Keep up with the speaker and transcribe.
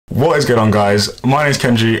What is going on, guys? My name is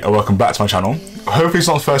Kenji and welcome back to my channel. Hopefully it's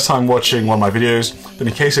not the first time watching one of my videos, but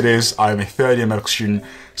in case it is, I am a third year medical student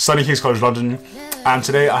studying King's College London, and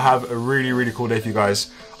today I have a really cool day for you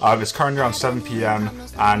guys. It's currently around 7 PM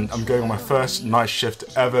and I'm going on my first night shift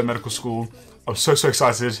ever at medical school. I'm so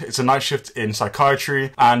excited. It's a night shift in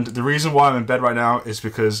psychiatry, and the reason why I'm in bed right now is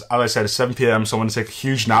because, as I said, it's 7 PM, so I'm going to take a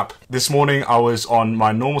huge nap. This morning I was on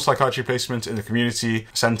my normal psychiatry placement in the community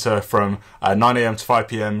centre from 9 AM to 5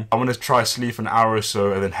 PM. I'm going to try sleep for an hour or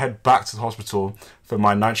so and then head back to the hospital for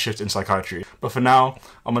my night shift in psychiatry. But for now,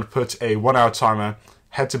 I'm going to put a 1 hour timer,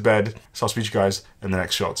 head to bed, so I'll speak to you guys in the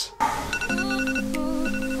next shot.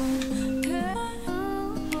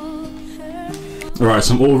 Alright,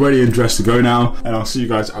 so I'm all ready and dressed to go now, and I'll see you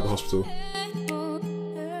guys at the hospital.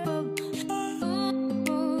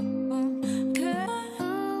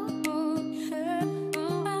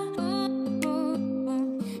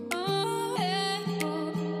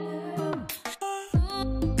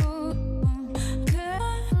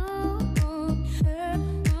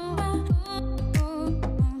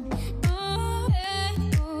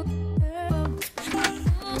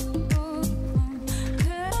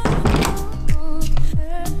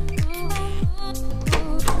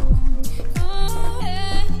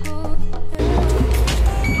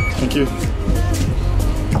 Thank you.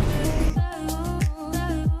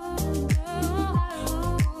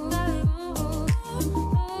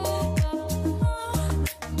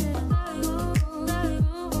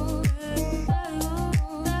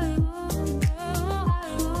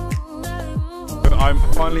 I'm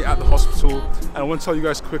finally at the hospital, and I want to tell you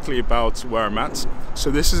guys quickly about where I'm at.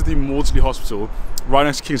 So this is the Maudsley Hospital, right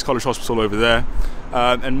next to King's College Hospital over there.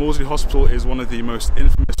 And Maudsley Hospital is one of the most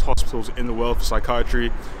infamous hospitals in the world for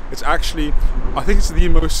psychiatry. It's actually, I think it's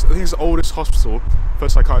the oldest hospital for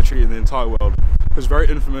psychiatry in the entire world. It's very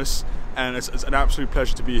infamous, and it's an absolute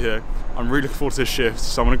pleasure to be here. I'm really looking forward to this shift,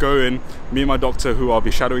 so I'm going to go in, meet my doctor who I'll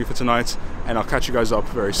be shadowing for tonight, and I'll catch you guys up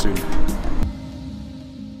very soon.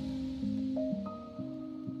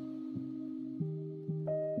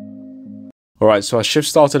 Alright, so our shift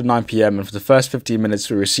started at 9 PM, and for the first 15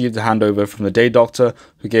 minutes we received the handover from the day doctor,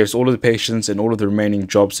 who gave us all of the patients and all of the remaining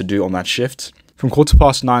jobs to do on that shift. From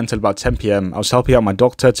 9:15 till about 10 PM, I was helping out my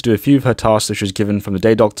doctor to do a few of her tasks that she was given from the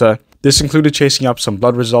day doctor. This included chasing up some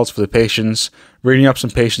blood results for the patients, reading up some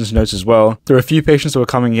patients' notes as well. There were a few patients that were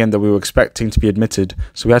coming in that we were expecting to be admitted,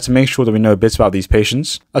 so we had to make sure that we know a bit about these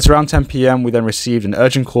patients. At around 10 PM, we then received an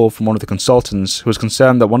urgent call from one of the consultants who was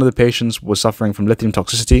concerned that one of the patients was suffering from lithium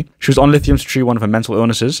toxicity. She was on lithium to treat one of her mental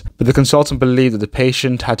illnesses, but the consultant believed that the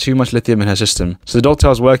patient had too much lithium in her system. So the doctor I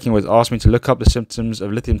was working with asked me to look up the symptoms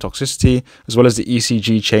of lithium toxicity, as well as the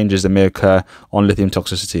ECG changes that may occur on lithium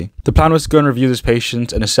toxicity. The plan was to go and review this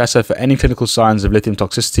patient and assess her for any clinical signs of lithium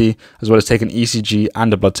toxicity, as well as take an ECG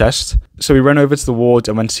and a blood test. So we ran over to the ward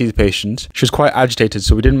and went to see the patient. She was quite agitated,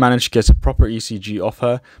 so we didn't manage to get a proper ECG off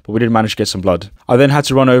her, but we did manage to get some blood. I then had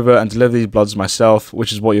to run over and deliver these bloods myself,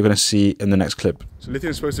 which is what you're going to see in the next clip. So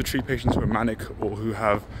lithium is supposed to treat patients who are manic or who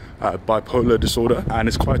have bipolar disorder, and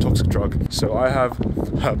it's quite a toxic drug. So I have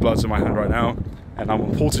bloods in my hand right now, and I'm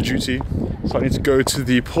on porter duty, so I need to go to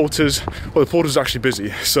the porters. Well, the porter's actually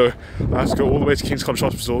busy, so I have to go all the way to King's College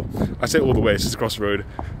Hospital. I say all the way, it's just across the road,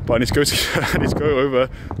 but I need to go over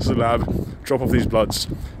to the lab, drop off these bloods,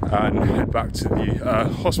 and head back to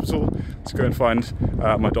the hospital to go and find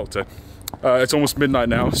my doctor. It's almost midnight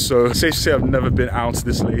now, so it's safe to say I've never been out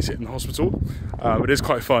this late in the hospital. It is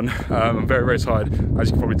quite fun. I'm very tired, as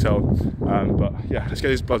you can probably tell. But yeah, let's get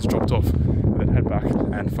these bloods dropped off and then head back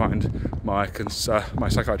and find my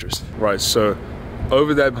psychiatrist. Right, so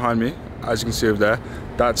over there behind me, as you can see over there,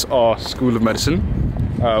 that's our School of Medicine,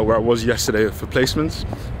 where I was yesterday for placements,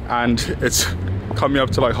 and it's coming up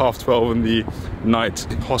to like 12:30 in the night.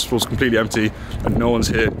 The hospital's completely empty and no one's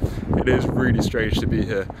here. It is really strange to be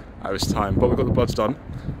here at this time, but we've got the bloods done,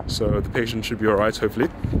 so the patient should be alright, hopefully,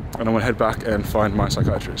 and I'm going to head back and find my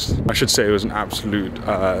psychiatrist. I should say it was an absolute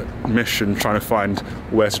mission trying to find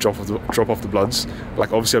where to drop off the bloods.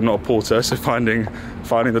 Like, obviously I'm not a porter, so finding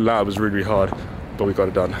the lab was really hard, but we got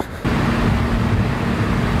it done.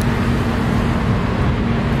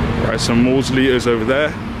 Right, so Maudsley is over there.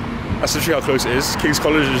 That's literally how close it is. King's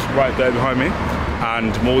College is right there behind me,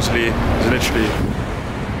 and Maudsley is literally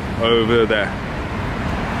over there.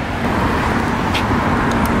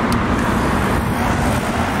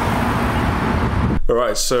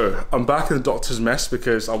 Alright, so I'm back in the doctor's mess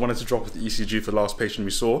because I wanted to drop off the ECG for the last patient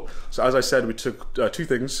we saw. So as I said, we took two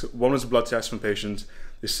things. One was a blood test from the patient.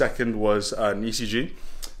 The second was an ECG.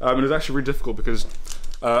 It was actually really difficult because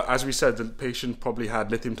As we said, the patient probably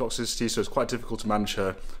had lithium toxicity, so it's quite difficult to manage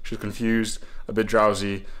her. She was confused, a bit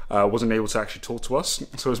drowsy, wasn't able to actually talk to us,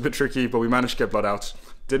 so it was a bit tricky, but we managed to get blood out.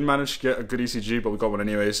 Didn't manage to get a good ECG, but we got one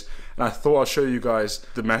anyways. And I thought I'd show you guys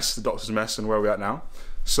the mess, the doctor's mess, and where we're at now.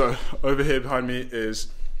 So over here behind me is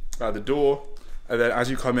the door, and then as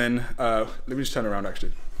you come in, let me just turn around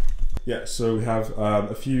actually. Yeah, so we have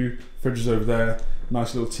a few fridges over there,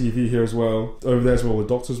 nice little TV here as well. Over there is where all the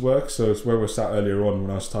doctors work, so it's where we sat earlier on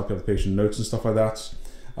when I was typing up the patient notes and stuff like that.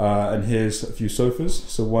 And here's a few sofas,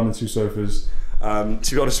 so 1 and 2 sofas.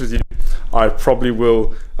 To be honest with you, I probably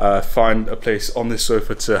will find a place on this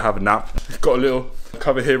sofa to have a nap. Got a little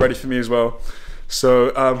cover here ready for me as well.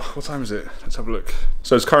 So what time is it? Let's have a look.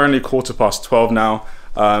 So it's currently 12:15 now.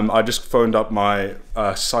 I just phoned up my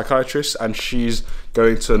psychiatrist and she's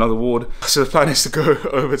going to another ward. So the plan is to go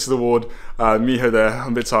over to the ward, meet her there.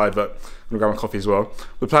 I'm a bit tired, but I'm gonna grab my coffee as well.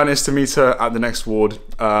 The plan is to meet her at the next ward.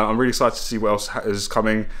 I'm really excited to see what else is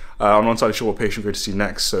coming. I'm not entirely sure what patient we're going to see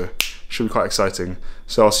next, so it should be quite exciting.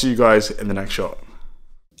 So I'll see you guys in the next shot.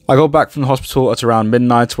 I got back from the hospital at around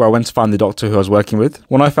midnight, where I went to find the doctor who I was working with.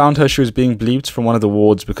 When I found her, she was being bleeped from one of the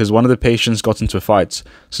wards because one of the patients got into a fight.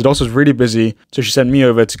 So the doctor was really busy, so she sent me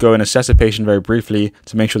over to go and assess the patient very briefly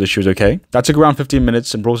to make sure that she was okay. That took around 15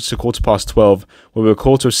 minutes and brought us to 12:15, where we were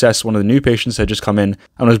called to assess one of the new patients that had just come in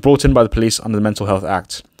and was brought in by the police under the Mental Health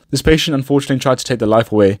Act. This patient unfortunately tried to take their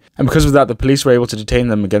life away, and because of that the police were able to detain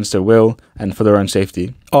them against their will and for their own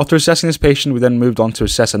safety. After assessing this patient, we then moved on to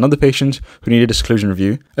assess another patient who needed a seclusion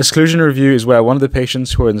review. A seclusion review is where one of the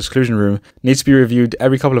patients who are in the seclusion room needs to be reviewed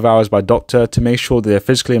every couple of hours by a doctor to make sure that they're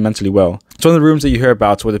physically and mentally well. It's one of the rooms that you hear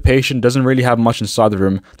about where the patient doesn't really have much inside the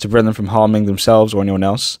room to prevent them from harming themselves or anyone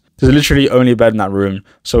else. There's literally only a bed in that room,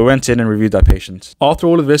 so we went in and reviewed that patient. After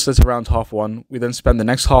all of this, that's around 1:30, we then spent the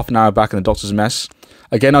next half an hour back in the doctor's mess.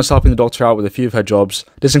 Again, I was helping the doctor out with a few of her jobs.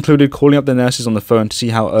 This included calling up the nurses on the phone to see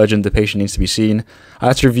how urgent the patient needs to be seen. I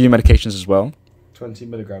had to review medications as well. 20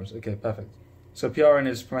 milligrams, okay, perfect. So PRN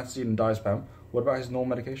is promethazine and diazepam. What about his normal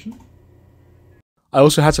medication? I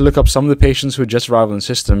also had to look up some of the patients who had just arrived on the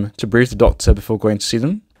system to brief the doctor before going to see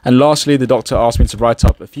them. And lastly, the doctor asked me to write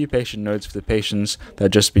up a few patient notes for the patients that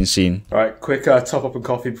had just been seen. Alright, quick top up and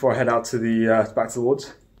coffee before I head out to the back to the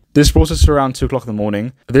wards. This brought us to around 2 o'clock in the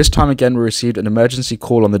morning. This time again we received an emergency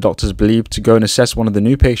call on the doctor's bleep to go and assess one of the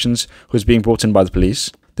new patients who was being brought in by the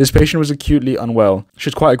police. This patient was acutely unwell. She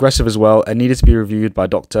was quite aggressive as well and needed to be reviewed by a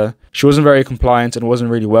doctor. She wasn't very compliant and wasn't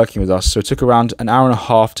really working with us, so it took around an hour and a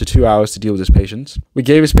half to 2 hours to deal with this patient. We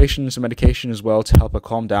gave this patient some medication as well to help her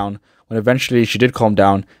calm down, when eventually she did calm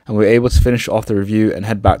down and we were able to finish off the review and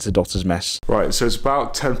head back to the doctor's mess. Right, so it's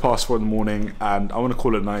about 4:10 in the morning and I want to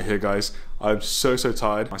call it night here, guys. I'm so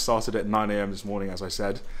tired. I started at 9 AM this morning, as I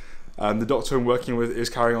said. The doctor I'm working with is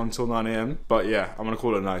carrying on until 9 AM, but yeah, I'm gonna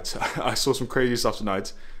call it a night. I saw some crazy stuff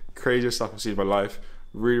tonight, craziest stuff I've seen in my life.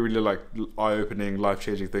 Really like eye-opening,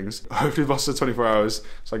 life-changing things. Hopefully the bus is 24 hours,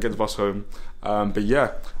 so I get the bus home. But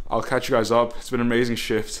yeah, I'll catch you guys up. It's been an amazing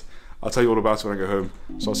shift. I'll tell you all about it when I go home.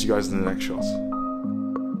 So I'll see you guys in the next shot.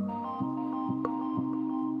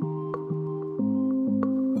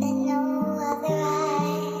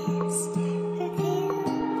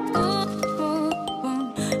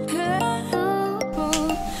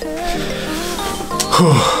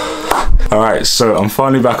 Alright, so I'm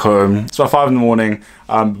finally back home. It's about 5 in the morning.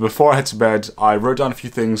 Before I head to bed, I wrote down a few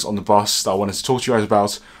things on the bus that I wanted to talk to you guys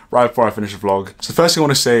about right before I finish the vlog. So the first thing I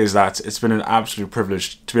want to say is that it's been an absolute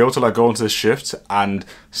privilege to be able to go into this shift and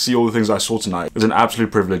see all the things I saw tonight. It was an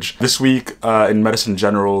absolute privilege. This week in medicine in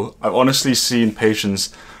general, I've honestly seen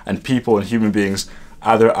patients and people and human beings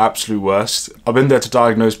at their absolute worst. I've been there to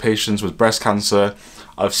diagnose patients with breast cancer.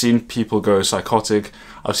 I've seen people go psychotic.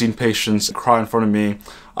 I've seen patients cry in front of me,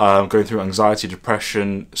 going through anxiety,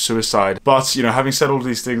 depression, suicide. But, you know, having said all of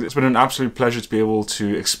these things, it's been an absolute pleasure to be able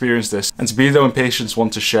to experience this and to be there when patients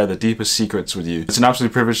want to share their deepest secrets with you. It's an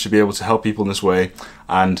absolute privilege to be able to help people in this way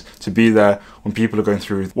and to be there when people are going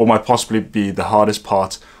through what might possibly be the hardest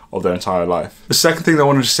part of their entire life. The second thing that I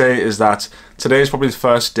wanted to say is that today is probably the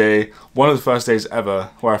first day, one of the first days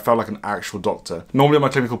ever, where I felt like an actual doctor. Normally on my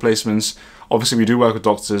clinical placements, obviously we do work with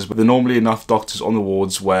doctors, but there are normally enough doctors on the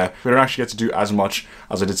wards where we don't actually get to do as much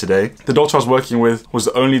as I did today. The doctor I was working with was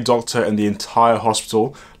the only doctor in the entire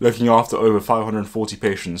hospital looking after over 540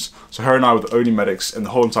 patients. So her and I were the only medics in the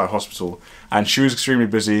whole entire hospital, and she was extremely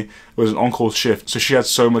busy. It was an on-call shift, so she had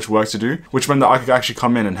so much work to do, which meant that I could actually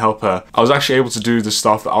come in and help her. I was actually able to do the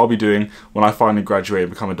stuff that I'll be doing when I finally graduate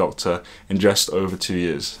and become a doctor in just over 2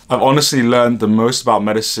 years. I've honestly learned the most about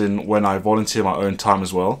medicine when I volunteer my own time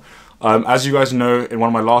as well. As you guys know, in one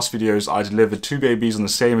of my last videos, I delivered 2 babies on the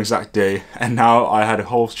same exact day, and now I had a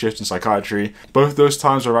whole shift in psychiatry. Both those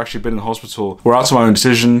times where I've actually been in the hospital were out of my own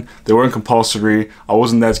decision. They weren't compulsory. I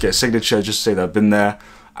wasn't there to get a signature just to say that I've been there.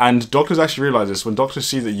 And doctors actually realize this. When doctors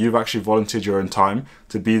see that you've actually volunteered your own time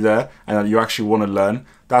to be there and that you actually want to learn,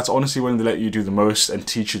 that's honestly when they let you do the most and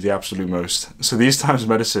teach you the absolute most. So these times in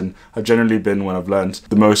medicine have generally been when I've learned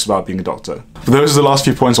the most about being a doctor. But those are the last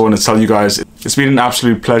few points I wanted to tell you guys. It's been an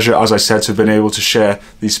absolute pleasure, as I said, to have been able to share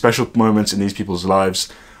these special moments in these people's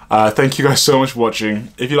lives. Thank you guys so much for watching.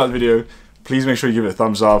 If you liked the video, please make sure you give it a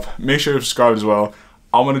thumbs up. Make sure you're subscribed as well.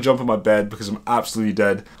 I'm gonna jump in my bed because I'm absolutely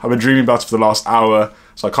dead. I've been dreaming about it for the last hour,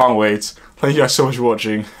 so I can't wait. Thank you guys so much for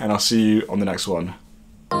watching, and I'll see you on the next one.